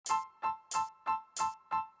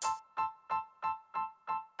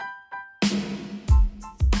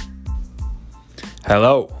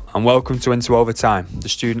Hello and welcome to Into Overtime, the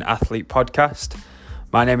student athlete podcast.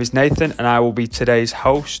 My name is Nathan and I will be today's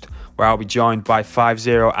host, where I'll be joined by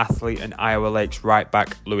 5-0 athlete and Iowa Lakes right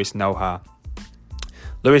back Lewis Nohar.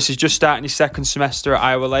 Lewis is just starting his second semester at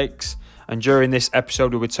Iowa Lakes, and during this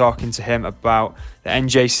episode we were talking to him about the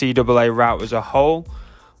NJCAA route as a whole,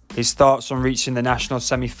 his thoughts on reaching the national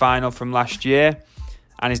semi-final from last year,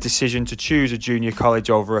 and his decision to choose a junior college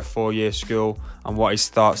over a four-year school, and what his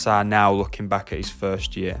thoughts are now looking back at his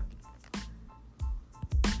first year.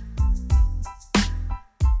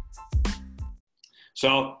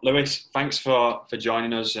 So, Lewis, thanks for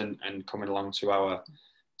joining us and coming along to our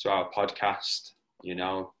podcast.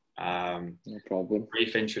 No problem.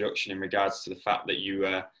 Brief introduction in regards to the fact that you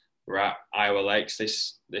were at Iowa Lakes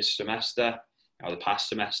this semester, or the past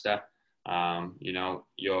semester.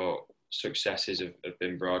 Your successes have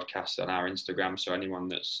been broadcast on our Instagram, so anyone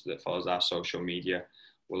that follows our social media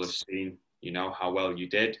will have seen, how well you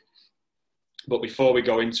did. But before we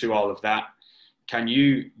go into all of that, can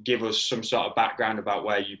you give us some sort of background about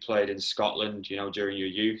where you played in Scotland, during your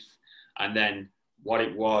youth, and then what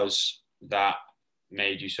it was that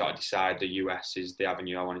made you sort of decide the US is the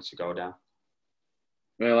avenue I wanted to go down?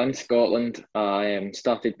 Well, in Scotland, I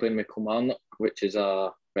started playing with Kilmarnock, which is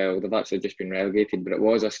they've actually just been relegated, but it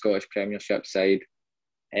was a Scottish Premiership side.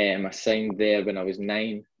 I signed there when I was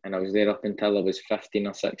 9, and I was there up until I was 15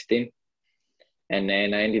 or 16. And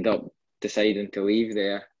then I ended up deciding to leave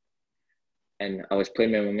there, and I was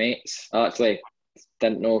playing with my mates. I actually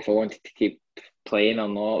didn't know if I wanted to keep playing or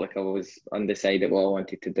not. I was undecided what I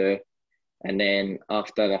wanted to do. And then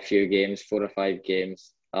after a few games, 4 or 5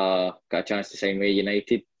 games, got a chance to sign with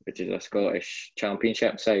United, which is a Scottish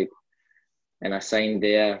Championship side. And I signed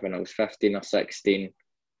there when I was 15 or 16,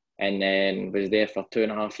 and then was there for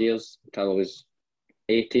 2.5 years until I was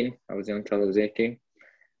 18. I was there until I was 18.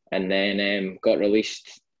 And then got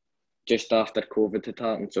released just after COVID had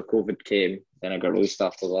happened. So COVID came, then I got released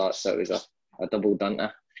after that. So it was a double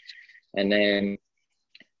dunter. And then,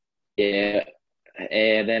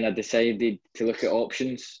 then I decided to look at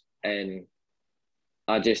options, and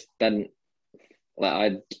I just didn't. I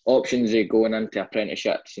had options of going into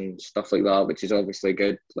apprenticeships and stuff like that, which is obviously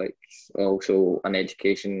good. Also an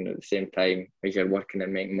education at the same time as you're working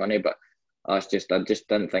and making money. But I just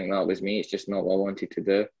didn't think that was me. It's just not what I wanted to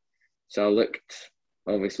do. So I looked.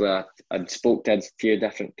 Obviously, I'd spoke to a few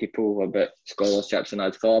different people about scholarships, and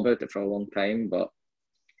I'd thought about it for a long time, but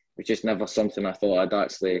it's just never something I thought I'd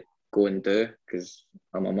actually go and do, because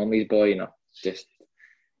I'm a mummy's boy,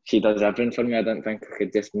 she does everything for me. I didn't think I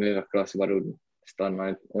could just move across the world and stand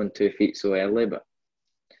my own 2 feet so early, but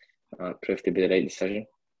it proved to be the right decision.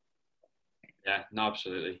 Yeah, no,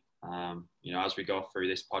 absolutely. As we go through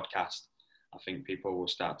this podcast, I think people will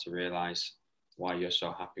start to realise why you're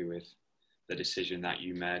so happy with the decision that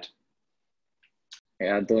you made.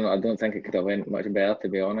 Yeah, I don't think it could have went much better, to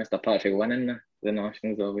be honest, apart from winning the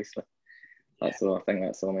Nationals, obviously. I think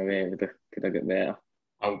that's the only way it could have got better.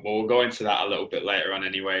 We'll go into that a little bit later on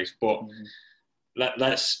anyways, but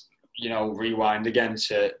let's rewind again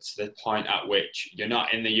to the point at which you're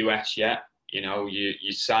not in the US yet.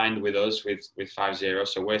 You signed with us with 5-0,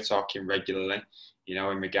 so we're talking regularly, in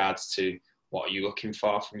regards to what are you looking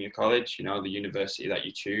for from your college, the university that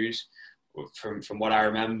you choose. From what I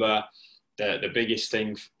remember, the biggest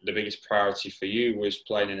priority for you was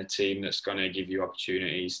playing in a team that's going to give you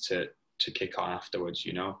opportunities to kick on afterwards.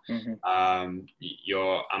 Your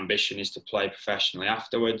ambition is to play professionally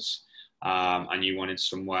afterwards, and you wanted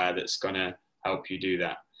somewhere that's going to help you do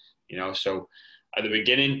that. So at the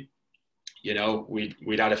beginning,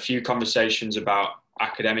 we'd had a few conversations about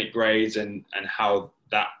academic grades and how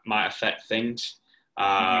that might affect things.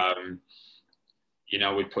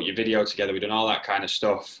 We'd put your video together, we'd done all that kind of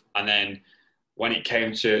stuff. And then when it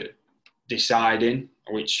came to deciding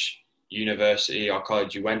which university or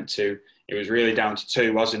college you went to, it was really down to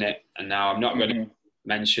 2, wasn't it? And now I'm not going to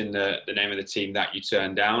mention the name of the team that you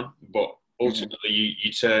turned down, but ultimately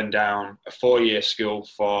you turned down a 4-year school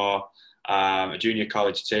for a junior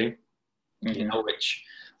college team, which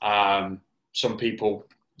some people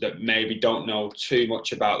that maybe don't know too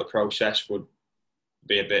much about the process would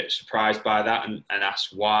be a bit surprised by that and ask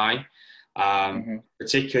why,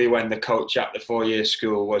 particularly when the coach at the 4-year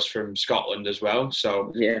school was from Scotland as well.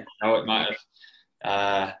 So it might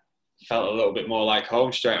have felt a little bit more like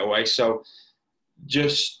home straight away. So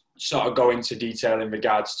just sort of go into detail in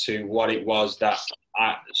regards to what it was that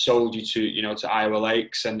sold you to Iowa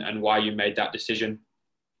Lakes and why you made that decision.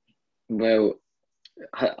 Well,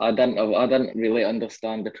 I didn't really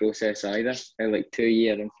understand the process either.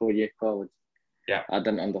 2-year and 4-year college. Yeah, I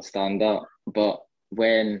didn't understand that, but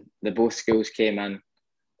when the both schools came in,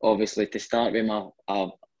 obviously to start with,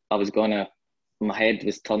 I was gonna, my head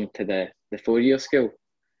was turned to the 4-year school.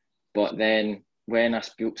 But then when I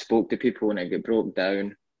spoke to people and it got broke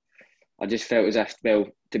down, I just felt as if, well,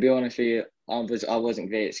 to be honest with you, I wasn't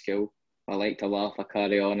great at school. I like to laugh, I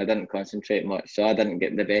carry on, I didn't concentrate much, so I didn't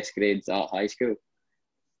get the best grades at high school.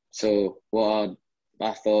 So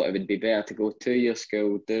I thought it would be better to go 2-year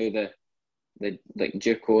school, do the like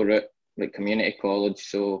JUCO route, like community college.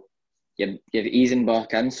 So you're easing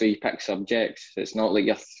back in, so you pick subjects. It's not like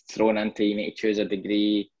you're thrown into, you need to choose a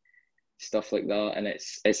degree, stuff like that. And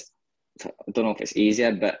it's I don't know if it's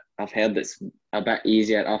easier, but I've heard it's a bit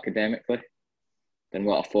easier academically than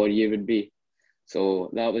what a 4-year would be. So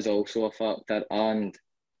that was also a factor, and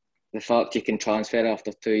the fact you can transfer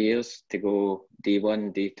after 2 years to go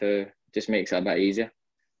D1, D2 just makes it a bit easier.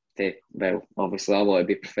 Well, obviously I want to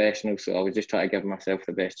be professional, so I was just trying to give myself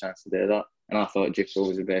the best chance to do that, and I thought JUCO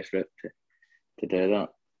was the best route to do that.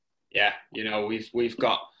 Yeah, we've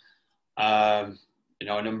got a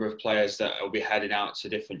number of players that will be heading out to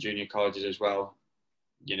different junior colleges as well,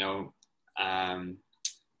 in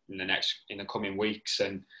the coming weeks,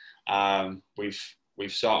 and we've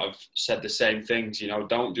sort of said the same things.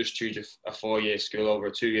 Don't just choose a 4-year school over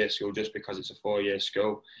a 2-year school just because it's a 4-year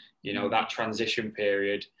school. That transition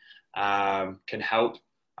period can help,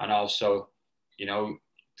 and also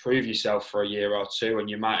prove yourself for a year or two, and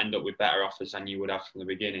you might end up with better offers than you would have from the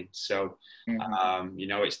beginning. So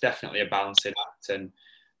it's definitely a balancing act, and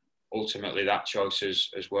ultimately that choice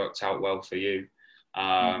has worked out well for you.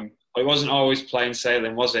 It wasn't always plain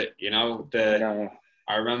sailing, was it? No.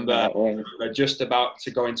 I remember just about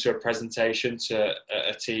to go into a presentation to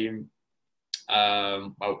a team. I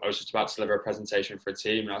was just about to deliver a presentation for a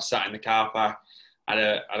team, and I was sat in the car park. I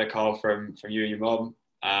had a call from you and your mum,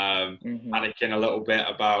 panicking a little bit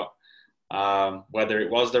about whether it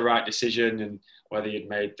was the right decision and whether you'd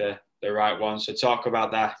made the right one. So talk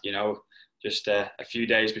about that, just a few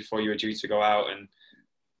days before you were due to go out, and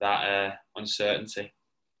that uncertainty.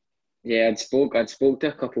 Yeah, I'd spoke to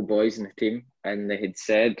a couple of boys in the team, and they had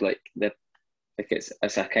said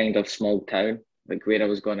it's a kind of small town, like where I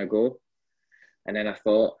was gonna go. And then I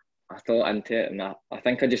thought into it, and I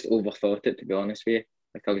think I just overthought it, to be honest with you.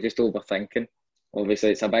 Like, I was just overthinking. Obviously,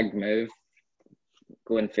 it's a big move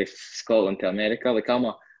going from Scotland to America. Like, I'm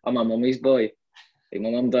a mummy's boy. Like, my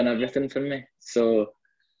mum done everything for me. So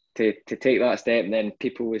to take that step, and then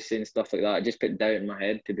people were saying stuff like that, it just put doubt in my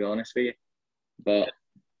head, to be honest with you. But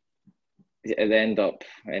it ended up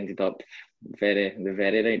the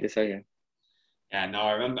very right decision. Yeah, no,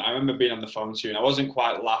 I remember being on the phone to you, and I wasn't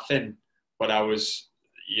quite laughing, but I was,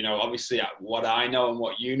 obviously what I know and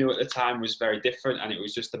what you knew at the time was very different, and it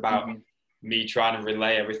was just about me trying to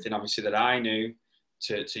relay everything, obviously, that I knew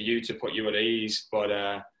to you, to put you at ease. But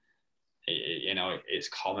it's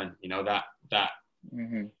common, that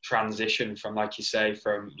transition from, like you say,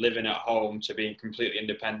 from living at home to being completely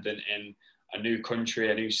independent in a new country,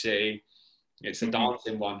 a new city. It's a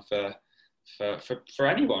daunting one for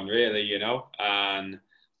anyone, really,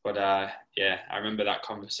 But I remember that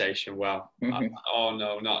conversation well. Oh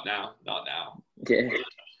no, not now. Yeah.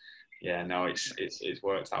 Yeah, no, it's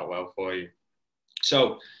worked out well for you.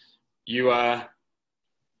 So you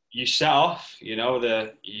set off.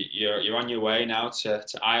 You're on your way now to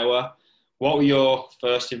Iowa. What were your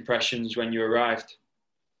first impressions when you arrived?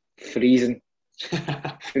 Freezing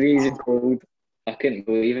cold. I couldn't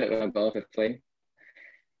believe it when I got off the plane.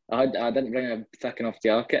 I didn't bring a thick enough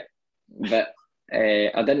jacket, but I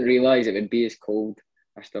didn't realise it would be as cold.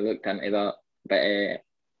 I still looked into that. But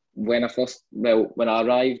when I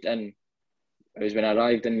arrived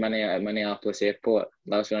in Minneapolis airport,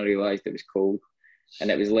 that's when I realised it was cold. And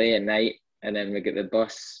it was late at night, and then we got the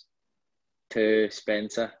bus to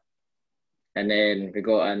Spencer, and then we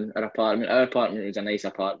got in our apartment. Our apartment was a nice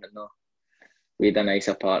apartment though. We had a nice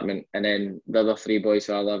apartment, and then the other 3 boys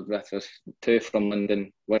who I lived with was 2 from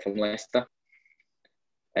London, 1 from Leicester,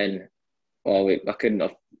 and I couldn't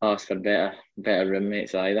have asked for better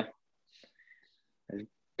roommates either. It was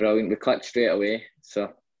brilliant. We clicked straight away,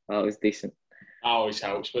 so that was decent. That always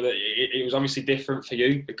helps, but it was obviously different for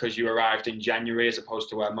you because you arrived in January as opposed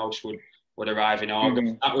to where most would arrive in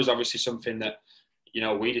August. That was obviously something that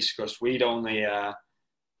we discussed. We'd only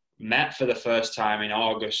met for the first time in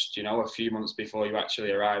August, a few months before you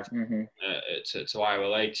actually arrived to Iowa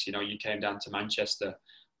Lakes. You came down to Manchester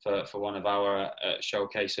for one of our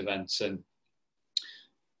showcase events, and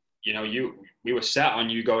we were set on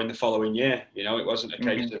you going the following year. It wasn't a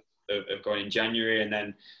case of going in January, and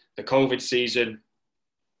then the COVID season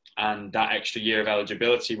and that extra year of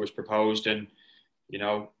eligibility was proposed, and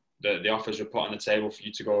the offers were put on the table for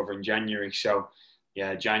you to go over in January. So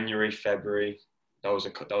yeah, January, February, those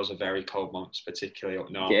are very cold months, particularly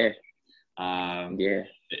up north. Yeah. Yeah.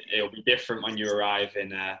 It'll be different when you arrive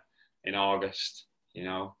in August, you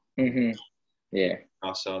know. Yeah.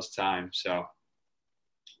 Ourselves time. So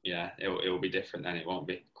yeah, it will be different then. It won't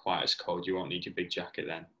be quite as cold. You won't need your big jacket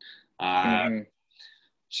then.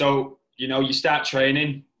 So, you know, you start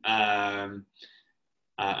training and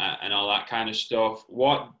all that kind of stuff.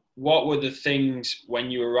 What were the things when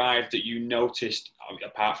you arrived that you noticed,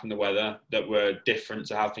 apart from the weather, that were different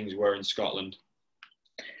to how things were in Scotland?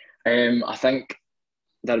 I think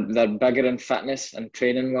they're bigger in fitness and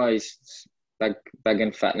training wise, big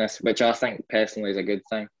in fitness, which I think personally is a good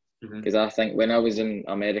thing. Because I think when I was in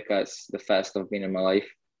America, it's the fittest I've been in my life.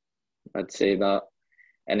 I'd say that.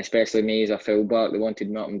 And especially me as a fullback, they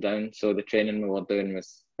wanted me up and down. So the training we were doing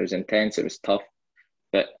was intense, it was tough.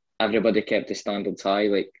 But everybody kept the standards high.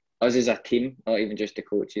 Like us as a team, not even just the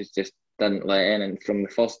coaches, just didn't let in. And from the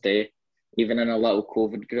first day, even in our little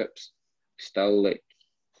COVID groups, still like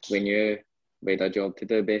we knew we had a job to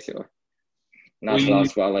do basically. And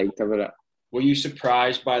that's what I liked about it. Were you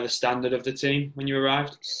surprised by the standard of the team when you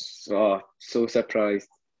arrived? So surprised.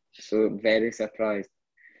 So very surprised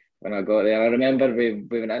when I got there. I remember we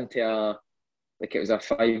went into it was a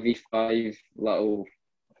 5v5 little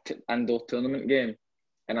indoor tournament game.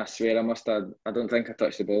 And I swear I don't think I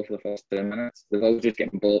touched the ball for the first 2 minutes. The ball was just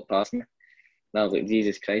getting balled past me. And I was like,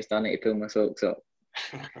 Jesus Christ, I need to pull my socks up.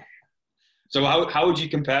 So how would you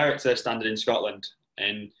compare it to the standard in Scotland?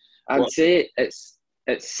 I'd say it's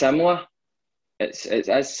similar. It's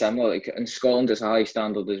as similar. Like in Scotland, it's a high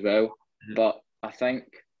standard as well. But I think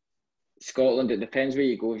Scotland, it depends where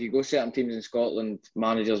you go. If you go certain teams in Scotland,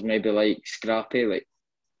 managers maybe like scrappy, like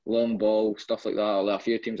long ball, stuff like that. Like a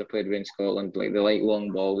few teams I played with in Scotland, like they like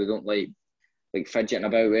long ball. They don't like fidgeting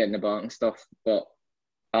about waiting in the back and stuff. But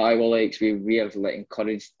at Iowa Lakes, we have like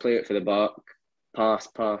encouraged play it for the back, pass,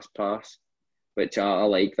 which I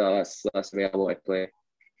like that. That's the way I want to play.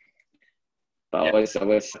 But I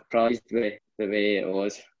was surprised the way it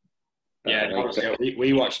was. Yeah,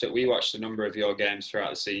 we watched it. We watched a number of your games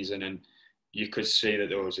throughout the season, and you could see that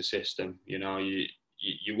there was a system. You know,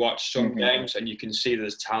 you watch some games and you can see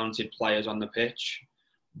there's talented players on the pitch,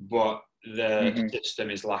 but the system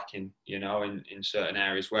is lacking. You know, in certain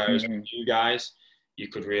areas. Whereas you guys, you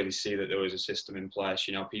could really see that there was a system in place.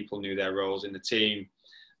 You know, people knew their roles in the team,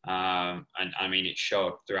 and I mean it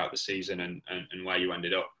showed throughout the season and where you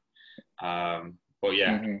ended up. But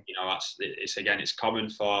yeah, you know, it's common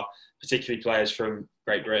for particularly players from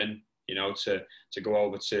Great Britain, you know, to go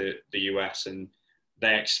over to the US, and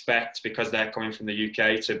they expect, because they're coming from the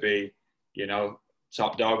UK, to be, you know,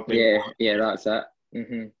 top dog. Yeah, that's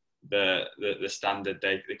it. The standard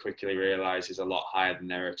they quickly realise is a lot higher than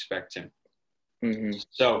they were expecting.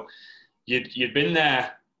 So you'd been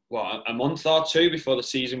there a month or two before the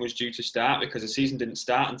season was due to start, because the season didn't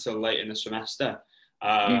start until late in the semester.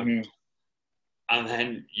 And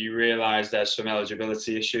then you realise there's some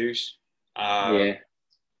eligibility issues. I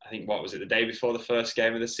think, what was it, the day before the first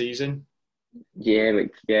game of the season?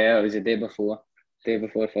 It was the day before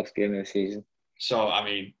the first game of the season. So, I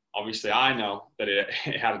mean, obviously I know that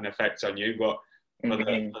it had an effect on you, but for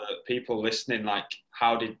the people listening, like,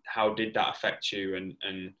 how did that affect you?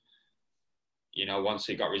 And you know, once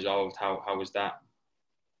it got resolved, how was that?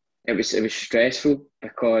 It was stressful,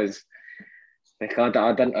 because like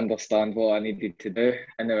I didn't understand what I needed to do,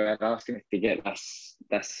 and they were asking me to get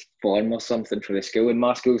this form or something for the school, and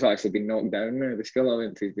my school's actually been knocked down now. The school I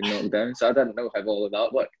went to has been knocked down, so I didn't know how all of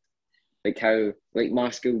that worked. Like how my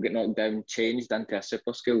school got knocked down, changed into a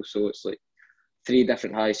super school, so it's like 2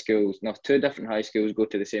 different high schools go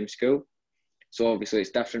to the same school. So obviously it's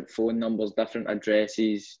different phone numbers, different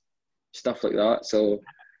addresses, stuff like that. So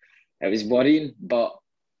it was worrying, but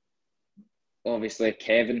obviously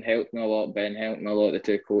Kevin helped me a lot, Ben helped me a lot, the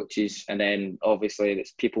 2 coaches, and then obviously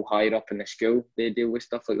it's people higher up in the school, they deal with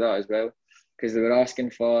stuff like that as well, because they were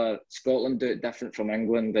asking for Scotland do it different from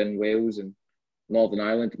England and Wales and Northern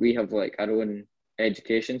Ireland. We have like our own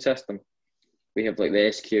education system. We have like the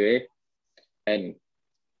SQA, and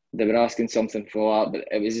they were asking something for that, but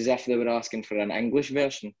it was as if they were asking for an English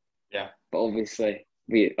version. Yeah. But obviously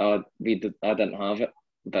I didn't have it.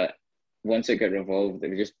 But once it got revolved, it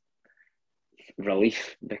was just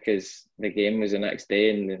relief, because the game was the next day,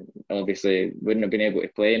 and obviously wouldn't have been able to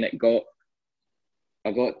play. And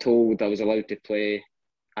I got told I was allowed to play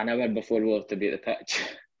an hour before we were to be at the pitch.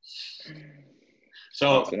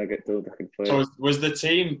 So that's when I got told I could play. So was the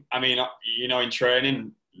team, I mean, you know, in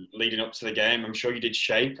training leading up to the game, I'm sure you did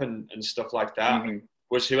shape and stuff like that.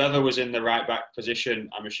 was whoever was in the right back position,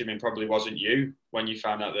 I'm assuming probably wasn't you when you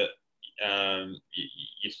found out that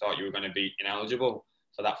you thought you were going to be ineligible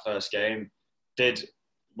for that first game.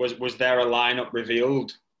 Was there a lineup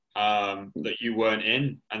revealed that you weren't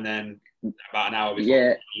in, and then about an hour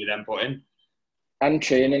before you then put in? In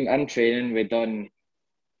training, we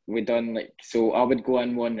done like, so I would go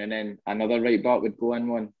in one, and then another right back would go in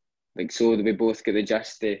one, like, so that we both get the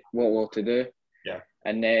gist of what to do. Yeah.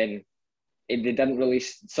 And then they didn't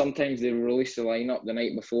release. Sometimes they release the lineup the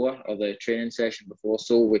night before or the training session before,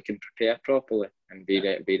 so we can prepare properly and be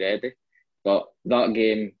ready. But that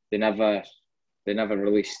game, they never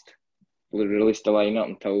released the lineup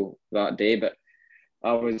until that day. But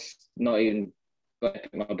I was not even got to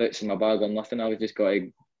put my boots in my bag or nothing. I was just got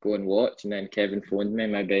to go and watch. And then Kevin phoned me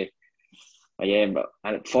maybe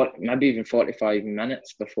even 45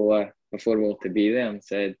 minutes before we were to be there, and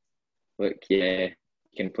said, "Look, yeah,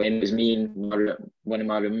 you can play." And it was me and one of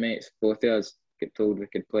my roommates, both of us get told we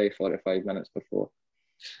could play 45 minutes before.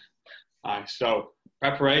 Nice. So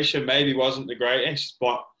preparation maybe wasn't the greatest,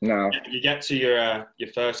 but no. You get to your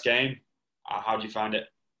first game. How did you find it?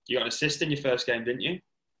 You got an assist in your first game, didn't you?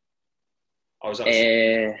 Or was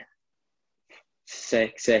that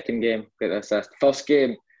second game, got the assist. First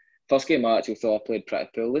game I actually thought I played pretty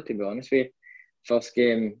poorly, to be honest with you. First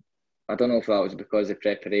game, I don't know if that was because of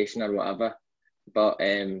preparation or whatever, but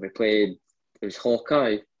we played, it was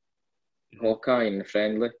Hawkeye in the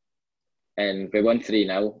friendly, and we won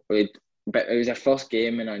 3-0. But it was our first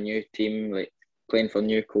game in a new team, like playing for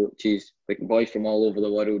new coaches, like boys from all over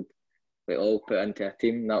the world, like all put into a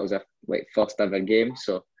team. That was our first ever game,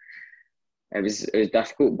 so it was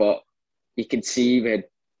difficult, but you could see we had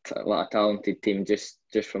a lot of talented team just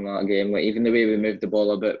from that game. Like, even the way we moved the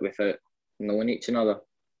ball a bit without knowing each other,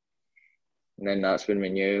 and then that's when we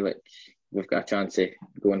knew, like, we've got a chance of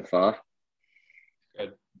going far.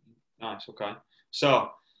 Good, nice, okay.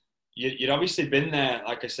 So you'd obviously been there,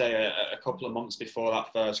 like I say, a couple of months before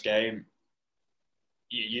that first game.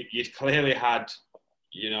 You'd clearly had,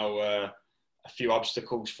 a few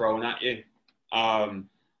obstacles thrown at you, and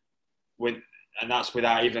that's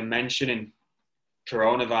without even mentioning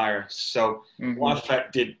coronavirus. So what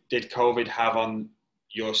effect did COVID have on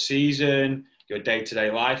your season, your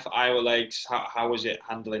day-to-day life at Iowa Lakes? How was it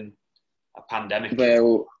handling a pandemic?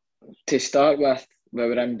 Well, to start with, we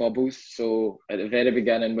were in bubbles, so at the very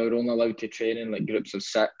beginning we were only allowed to train in like groups of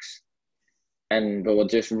 6, and we were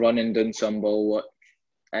just running doing some ball work,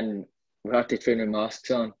 and we had to train with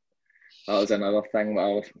masks on. That was another thing that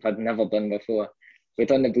I had never done before. We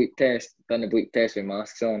done the bleep test with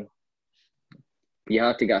masks on. You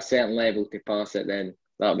had to get a certain level to pass it, then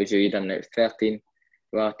that was you done. It was 13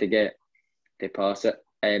 we had to get to pass it.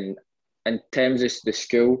 And in terms of the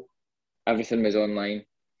school, everything was online.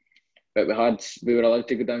 But we were allowed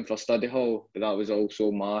to go down for study hall, but that was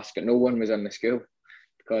also masked. No one was in the school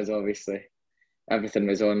because obviously everything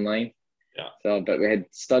was online. Yeah. So, but we had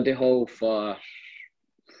study hall for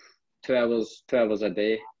 2 hours a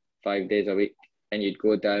day, 5 days a week, and you'd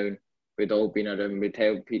go down. We'd all be in a room. We'd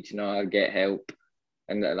help each other, get help,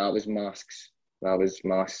 and that was masks. That was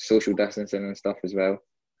masks, social distancing and stuff as well.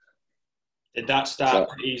 Did that start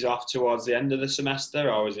to ease off towards the end of the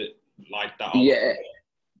semester, or was it like that? Yeah,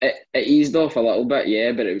 it eased off a little bit,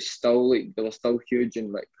 yeah, but it was still like, they were still huge,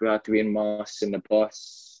 and like we had to wear masks in the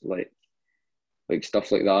bus, like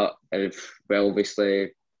stuff like that. And well,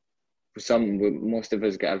 obviously, most of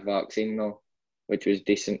us got a vaccine though, which was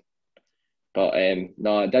decent. But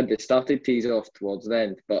no, it started to ease off towards the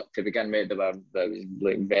end. But to begin with,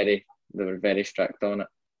 they were very strict on it.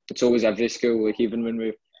 It's always every school, like even when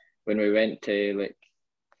we went to like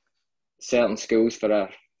certain schools for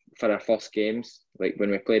our first games, like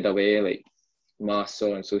when we played away, like masks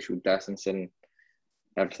on, social distancing,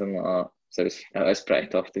 everything like that. So it was pretty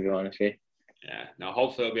tough, to be honest with you. Yeah, no,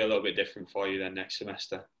 hopefully it'll be a little bit different for you then next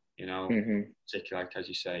semester. Particularly, like, as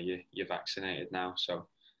you say, you're vaccinated now, so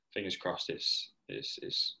fingers crossed it's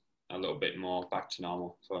a little bit more back to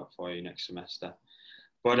normal for you next semester.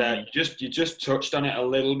 But you just touched on it a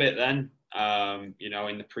little bit then, in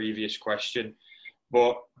the previous question.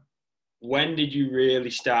 But when did you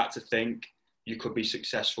really start to think you could be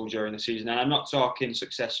successful during the season? And I'm not talking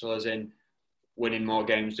successful as in winning more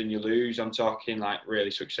games than you lose. I'm talking like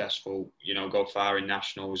really successful, go far in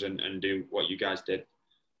nationals and do what you guys did.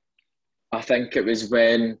 I think it was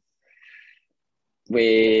when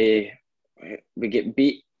we get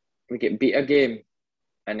beat a game,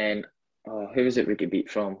 and then who was it we get beat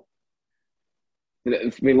from?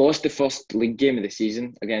 We lost the first league game of the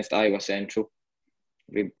season against Iowa Central.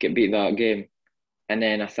 We get beat that game, and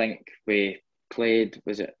then I think we played,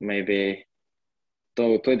 was it maybe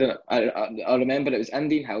So we played in, I remember it was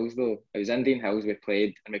Indian Hills though. It was Indian Hills we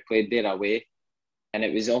played, and we played there away, and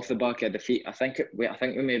it was off the back of defeat. I think we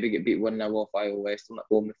maybe get beat 1-0 off Iowa Western at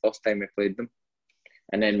home the first time we played them,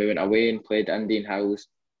 and then we went away and played Indian Hills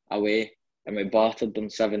away, and we battered them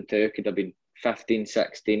 7-2. Could have been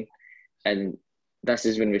 15-16, and this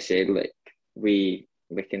is when we said like we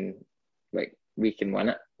can win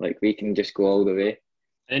it, like we can just go all the way.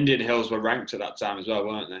 Indian Hills were ranked at that time as well,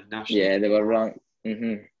 weren't they? Nationally. Yeah, they were ranked.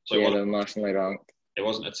 So yeah, they were nationally ranked. It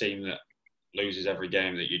wasn't a team that loses every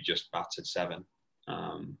game that you just battered 7.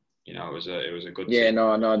 You know, it was a good yeah, team.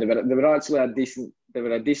 No, they were actually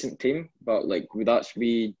a decent team, but like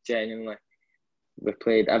we genuinely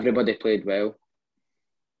everybody played well.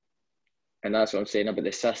 And that's what I'm saying about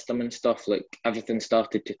the system and stuff. Like everything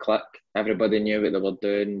started to click. Everybody knew what they were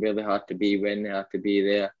doing, where they had to be, when they had to be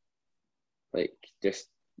there. Like just,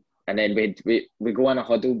 and then we go in a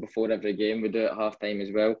huddle before every game. We do it at half time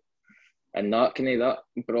as well, and that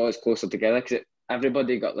brought us closer together because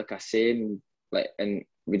everybody got like a saying, like, and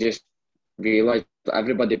we just realised that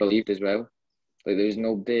everybody believed as well. Like there was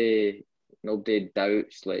nobody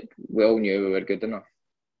doubts. Like we all knew we were good enough.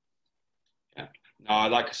 Yeah. No,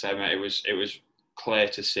 like I said, mate, it was clear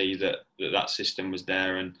to see that system was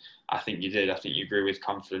there, and I think you did. I think you grew with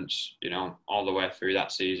confidence, you know, all the way through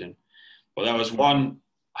that season. But there was one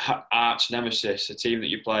arch nemesis, a team that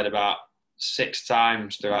you played about 6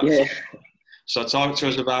 times throughout the season. So talk to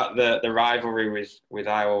us about the rivalry with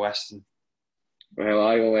Iowa Western. Well,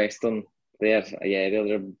 Iowa Western, they're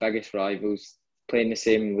their biggest rivals. Playing the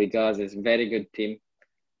same league as us, very good team.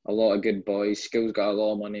 A lot of good boys. School's got a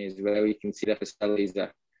lot of money as well. You can see the facilities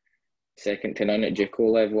are second to none at JUCO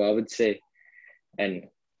level, I would say. And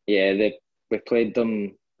yeah, we played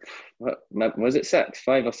them. What was it?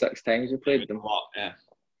 5 or 6 times we played them. A lot, yeah.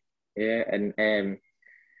 Yeah, and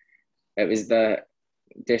it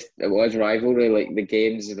was rivalry. Like the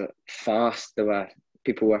games were fast.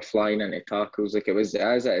 People were flying into tackles. Like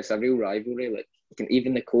it's a real rivalry. Like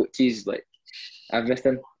even the coaches, like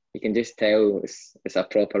everything. You can just tell it's a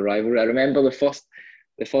proper rivalry. I remember the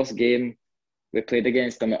first game we played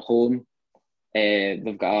against them at home. They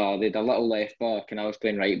had a little left back and I was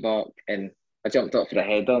playing right back, and I jumped up for a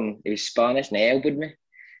header and he was Spanish and he elbowed me.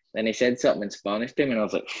 Then he said something in Spanish to me and I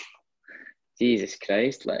was like, Jesus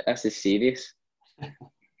Christ, like this is serious.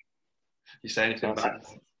 You say anything back?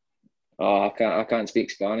 Oh, I can't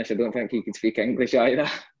speak Spanish. I don't think he can speak English either.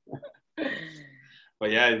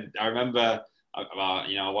 But yeah, I remember.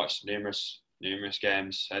 I watched numerous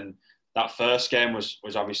games, and that first game was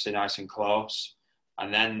obviously nice and close.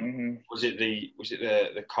 And then was it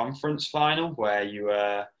the conference final where you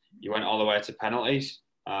went all the way to penalties,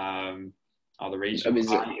 or the regional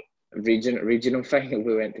final? Regional final.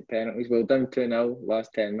 We went to penalties. We were down 2-0.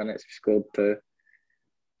 Last 10 minutes, we scored 2.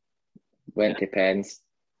 Went to pens.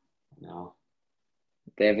 No.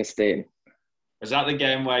 Devastating. Was that the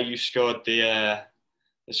game where you scored the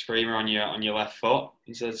screamer on your left foot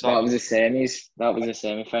instead of top? That was the semis. That was the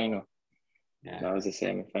semi-final. Yeah. That was the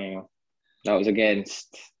semi-final. That was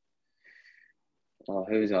against. Oh,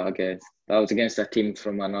 who was that against? That was against a team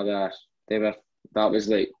from another. That was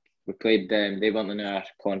like we played them. They weren't in our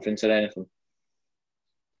conference or anything.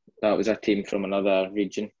 That was a team from another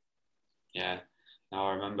region. Yeah. No,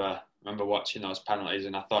 I remember watching those penalties,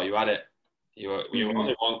 and I thought you had it. You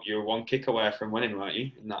were one kick away from winning, weren't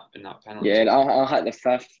you? In that penalty. Yeah, I hit the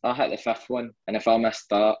fifth. I hit the 5th one, and if I missed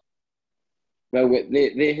that, well,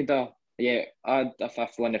 they had I had a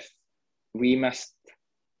 5th one. If we missed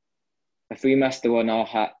the one I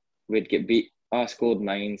hit, we'd get beat. I scored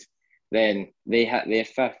 9, then they hit their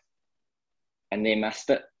 5th, and they missed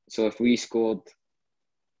it. So if we scored,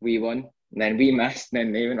 we won. And then we missed, and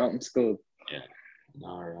then they went up and scored. Yeah,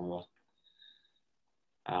 no, I remember.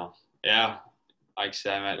 Oh. Yeah, like I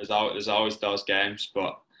say, mate, there's always those games,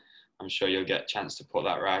 but I'm sure you'll get a chance to put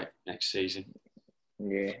that right next season.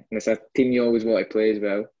 Yeah, and it's a team you always want to play as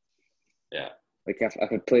well. Yeah. Like I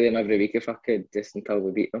could play them every week if I could, just until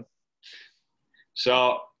we beat them.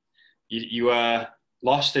 So you were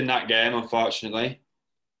lost in that game, unfortunately.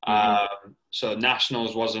 So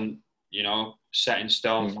Nationals wasn't, set in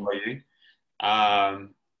stone for you.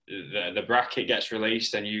 The bracket gets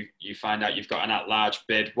released and you find out you've got an at-large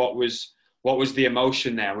bid. What was the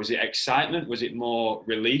emotion there? Was it excitement? Was it more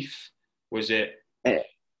relief? Was it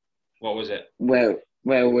what was it? Well,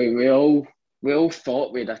 we all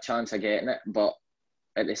thought we had a chance of getting it, but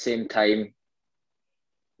at the same time,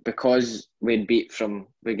 because we get beat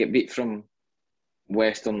from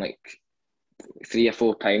Western like 3 or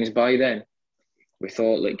 4 times by then, we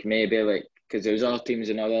thought like maybe like because there was other teams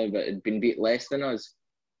in other that had been beat less than us.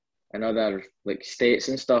 and other like states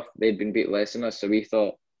and stuff, they'd been beat less than us. So we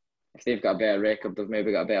thought if they've got a better record, they've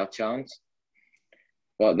maybe got a better chance.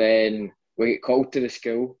 But then we got called to the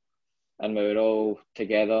school, and we were all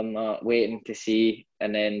together and that, waiting to see.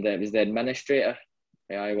 And then it was the administrator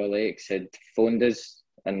at Iowa Lakes had phoned us,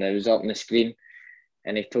 and it was up on the screen.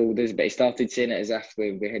 And he told us, but he started saying it as if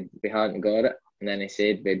we hadn't got it. And then he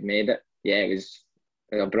said we'd made it. Yeah, it was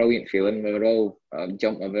a brilliant feeling. We were all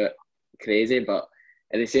jumping about crazy, but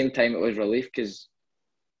at the same time, it was relief because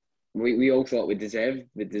we all thought we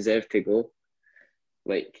deserved to go.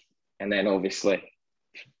 Like, and then obviously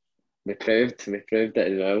we proved it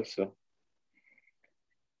as well. So,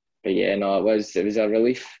 but yeah, no, it was a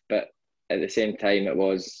relief, but at the same time, it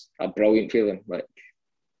was a brilliant feeling. Like,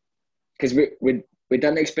 because we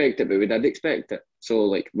didn't expect it, but we did expect it. So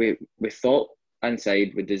like we thought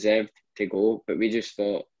inside we deserved to go, but we just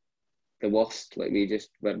thought the worst. Like we just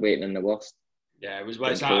were waiting in the worst. Yeah, it was.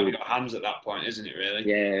 Well, it's out of your hands at that point, isn't it? Really.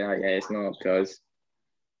 Yeah. It's not up to us.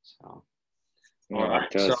 So, all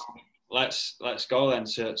right. So let's go then.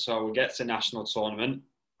 So we get to national tournament.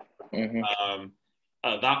 Mm-hmm.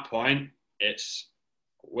 At that point, it's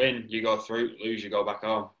win, you go through; lose, you go back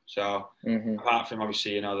home. So apart from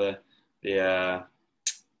obviously, you know, the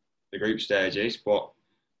group stages, but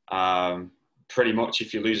pretty much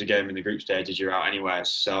if you lose a game in the group stages, you're out anyway.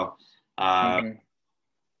 So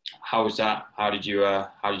how was that? How did you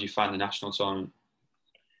find the national tournament?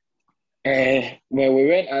 Well, we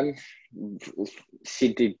went in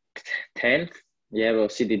seeded 10th. Yeah, we were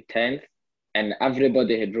seeded 10th, and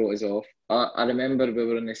everybody had wrote us off. I remember we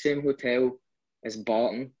were in the same hotel as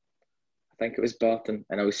Barton. I think it was Barton,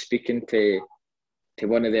 and I was speaking to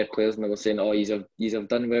one of their players, and they were saying, "Oh, you've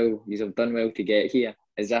done well. You've done well to get here."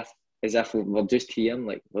 As if we're just here,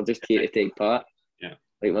 like we're just here to take part. Yeah.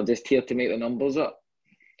 Like we're just here to make the numbers up.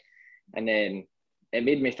 And then it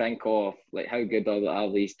made me think of like how good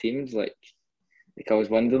are these teams? Like I was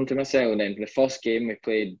wondering to myself. And then the first game we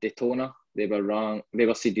played Daytona, they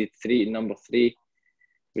were seeded number 3. It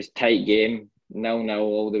was a tight game, 0-0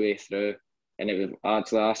 all the way through. And it was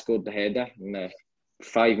actually I scored the header in the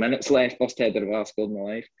 5 minutes left. First header I've scored in my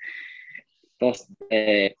life.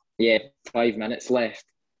 5 minutes left.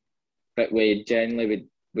 But we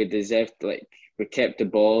deserved, like we kept the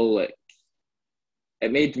ball. Like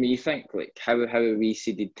it made me think like how are we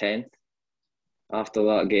seeded 10th after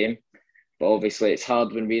that game? But obviously it's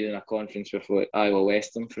hard when we're in a conference with like Iowa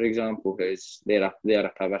Western, for example, because they're a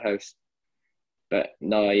powerhouse. But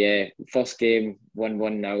no, yeah, first game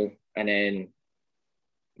 1-0, and then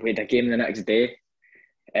we had a game the next day,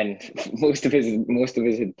 and most of us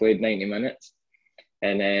had played 90 minutes,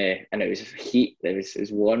 and it was heat. It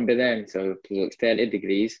was warm by then, so it was like 30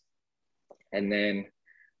 degrees, and then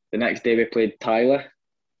the next day we played Tyler,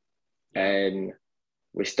 and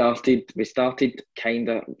we started kind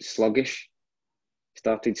of sluggish.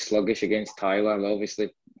 Started sluggish against Tyler. Obviously,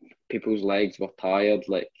 people's legs were tired.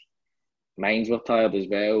 Like mine were tired as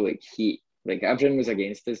well. Like heat. Like everyone was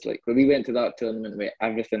against us. Like when we went to that tournament, we had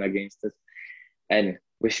everything against us, and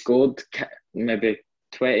we scored maybe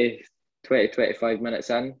 20, 25 minutes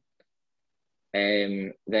in.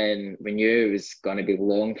 Then we knew it was going to be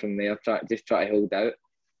long from there. Try to hold out.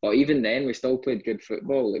 But even then, we still played good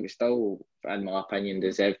football. Like we still, in my opinion,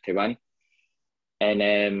 deserved to win. And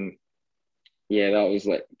that was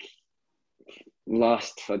like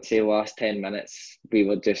last 10 minutes. We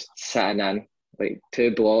were just sitting in like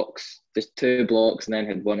two blocks, and then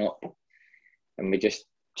had one up, and we just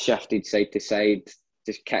shifted side to side,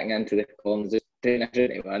 just kicking into the corners, just doing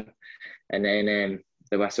everything to win. And then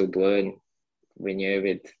the whistle blew, and we knew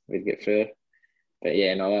we'd get through. But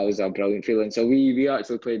yeah, no, that was a brilliant feeling. So we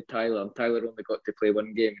actually played Tyler, and Tyler only got to play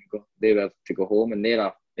one game and they were to go home, and they're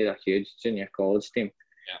a huge junior college team.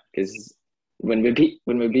 Because when we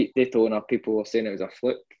beat Daytona, people were saying it was a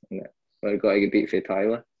fluke, and we got to get beat for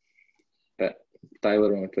Tyler. But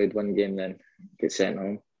Tyler only played one game, then get sent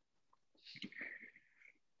home.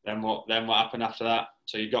 Then what happened after that?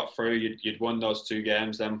 So you got through. You'd won those 2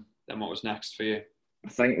 games. Then what was next for you? I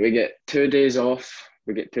think we get 2 days off.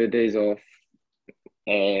 We get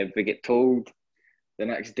told the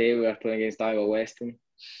next day we were playing against Iowa Western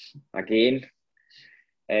again.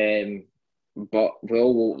 But we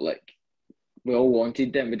all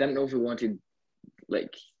wanted them. We didn't know if we wanted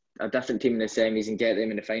like a different team in the semis and get them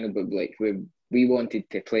in the final, but like we wanted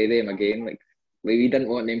to play them again. Like we didn't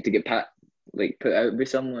want them to get put out by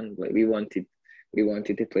someone. Like we wanted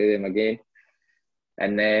to play them again.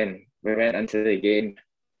 And then we went into the game.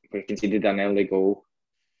 We conceded an early goal,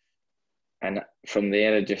 and from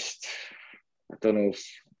there, I don't know.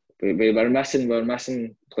 We were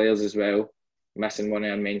missing players as well. missing one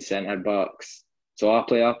of our main centre backs. So I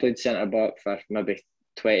played centre back for maybe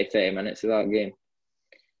 20, 30 minutes of that game.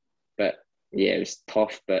 But yeah, it was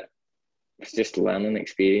tough, but it's just learning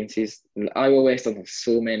experiences. And Iowa Western have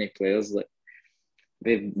so many players. Like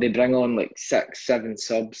they bring on like 6, 7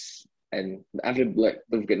 subs, and they've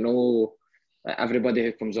got no everybody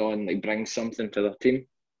who comes on like brings something to their team.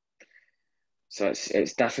 So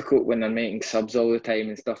it's difficult when they're making subs all the time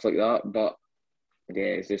and stuff like that. But yeah,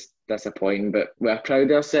 it's just disappointing. But we're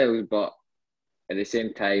proud of ourselves, but at the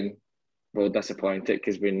same time, we're disappointed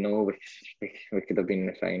because we know we could have been in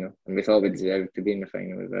the final, and we thought we deserved to be in the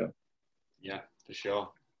final as well. Yeah, for sure.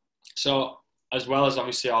 So as well as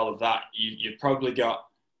obviously all of that, you've probably got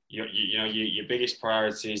your biggest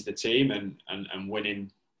priority is the team and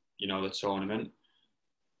winning, the tournament.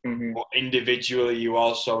 Mm-hmm. But individually, you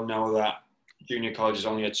also know that junior college is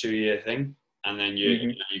only a 2-year thing, and then you're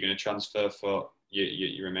going to transfer for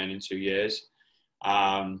your remaining 2 years.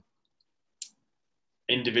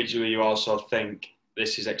 Individually, you also think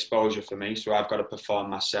this is exposure for me, so I've got to perform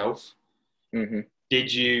myself. Mm-hmm.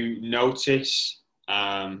 Did you notice,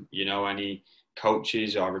 any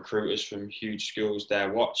coaches or recruiters from huge schools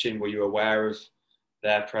there watching? Were you aware of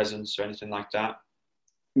their presence or anything like that?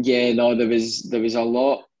 Yeah, no, there was a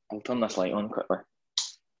lot. I'll turn this light on quickly.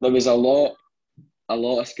 There was a lot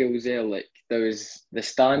of schools there. Like there was the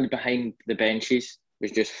stand behind the benches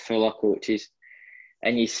was just full of coaches,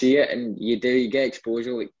 and you see it, and you get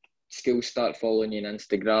exposure. Like schools start following you on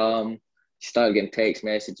Instagram, you start getting text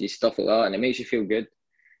messages, stuff like that, and it makes you feel good.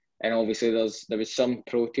 And obviously, there was some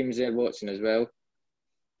pro teams there watching as well,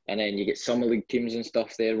 and then you get summer league teams and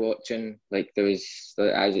stuff there watching. Like the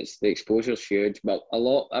exposure's huge, but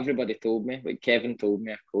everybody told me, like Kevin told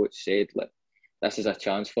me, a coach said, like this is a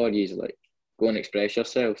chance for you, like go and express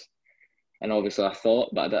yourselves. And obviously, I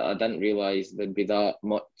thought, but I didn't realise there'd be that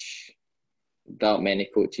many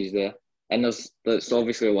coaches there. And there's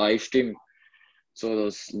obviously a live stream, so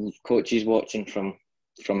there's coaches watching from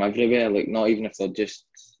everywhere. Like not even if they're just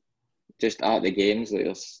at the games, like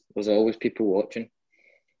there's always people watching.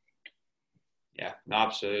 Yeah, no,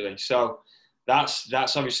 absolutely. So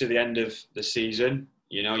that's obviously the end of the season.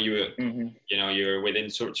 You were within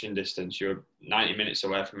touching distance. You were 90 minutes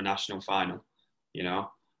away from a national final.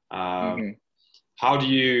 How do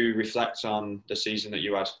you reflect on the season that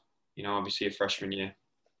you had? Obviously your freshman year.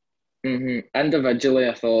 Individually,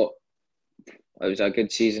 I thought it was a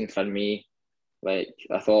good season for me. Like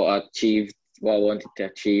I thought I achieved what I wanted to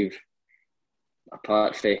achieve.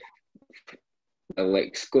 Apart from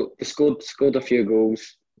scored a few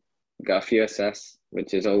goals, got a few assists,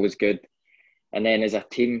 which is always good. And then as a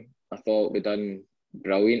team, I thought we done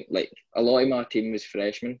brilliant. Like a lot of my team was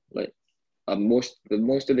freshmen. Like most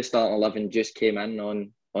of the starting 11 just came in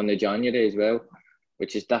on the January as well,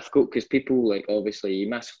 which is difficult because people like obviously you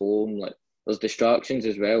miss home. Like there's distractions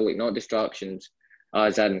as well. Like not distractions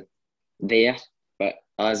as in there, but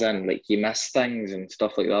as in like you miss things and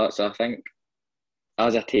stuff like that. So I think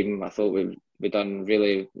as a team, I thought we done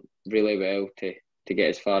really, really well to get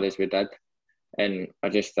as far as we did. And I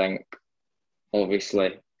just think,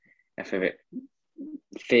 obviously, if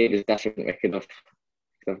fate was different, we could have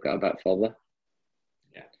got a bit further.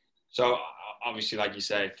 Yeah. So, obviously, like you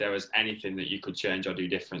say, if there was anything that you could change or do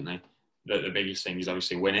differently, the biggest thing is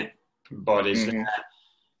obviously win it. But is there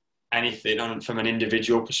anything from an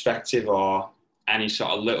individual perspective or any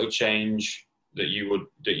sort of little change that you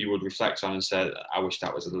would reflect on and say, I wish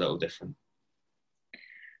that was a little different?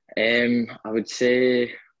 I would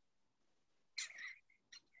say,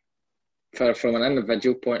 from an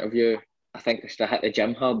individual point of view, I think I should have hit the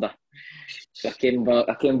gym harder. So I came back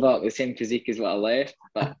with the same physique as what I left,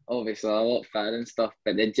 but obviously a lot fatter and stuff.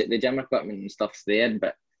 But the gym equipment and stuff's there.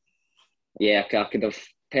 But yeah, I could have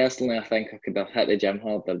personally. I think I could have hit the gym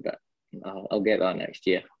harder, but I'll get that next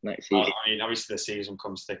season. I mean, obviously the season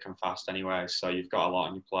comes thick and fast anyway, so you've got a lot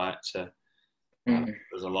on your plate.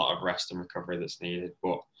 There's a lot of rest and recovery that's needed.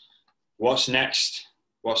 But what's next?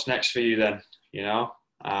 What's next for you then?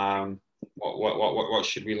 What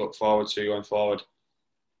should we look forward to going forward?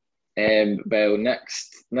 Well,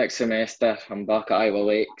 next semester I'm back at Iowa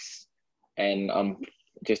Lakes, and I'm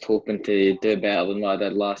just hoping to do better than what I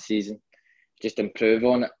did last season. Just improve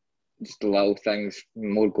on it. Just the little things,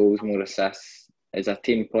 more goals, more assists. As a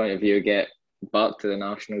team point of view, get back to the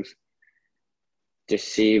Nationals. Just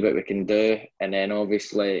see what we can do. And then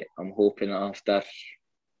obviously I'm hoping after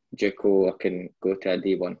JUCO I can go to a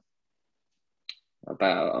D1.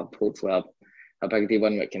 Hopefully a big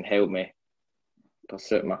D1 that can help me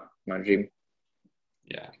pursue my dream.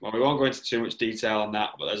 Yeah, well, we won't go into too much detail on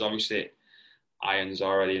that, but there's obviously irons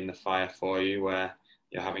already in the fire for you where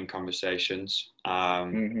you're having conversations.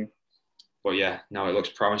 Mm-hmm. But yeah, no, it looks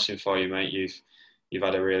promising for you, mate. You've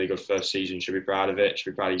had a really good first season. You should be proud of it. You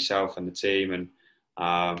should be proud of yourself and the team, and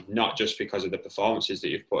not just because of the performances that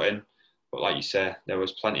you've put in, but like you say, there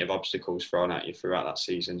was plenty of obstacles thrown at you throughout that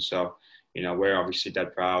season. So, you know, we're obviously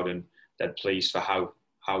dead proud and dead pleased for how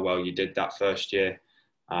well you did that first year.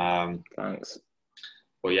 Thanks.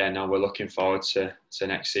 But yeah, no, we're looking forward to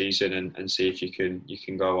next season and see if you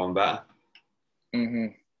can go on better. Mm-hmm.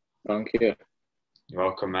 Thank you. You're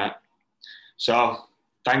welcome, mate. So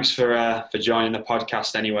thanks for joining the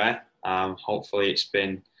podcast anyway. Hopefully it's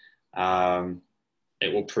been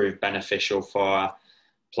it will prove beneficial for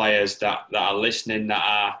players that are listening, that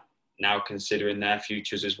are now considering their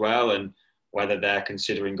futures as well, and whether they're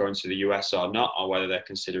considering going to the US or not, or whether they're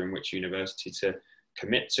considering which university to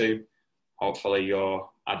commit to. Hopefully your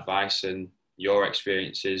advice and your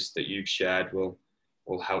experiences that you've shared will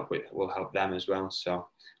help them as well. So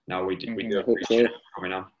no, we do appreciate you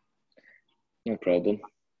coming on. No problem.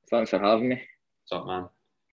 Thanks for having me. Top man.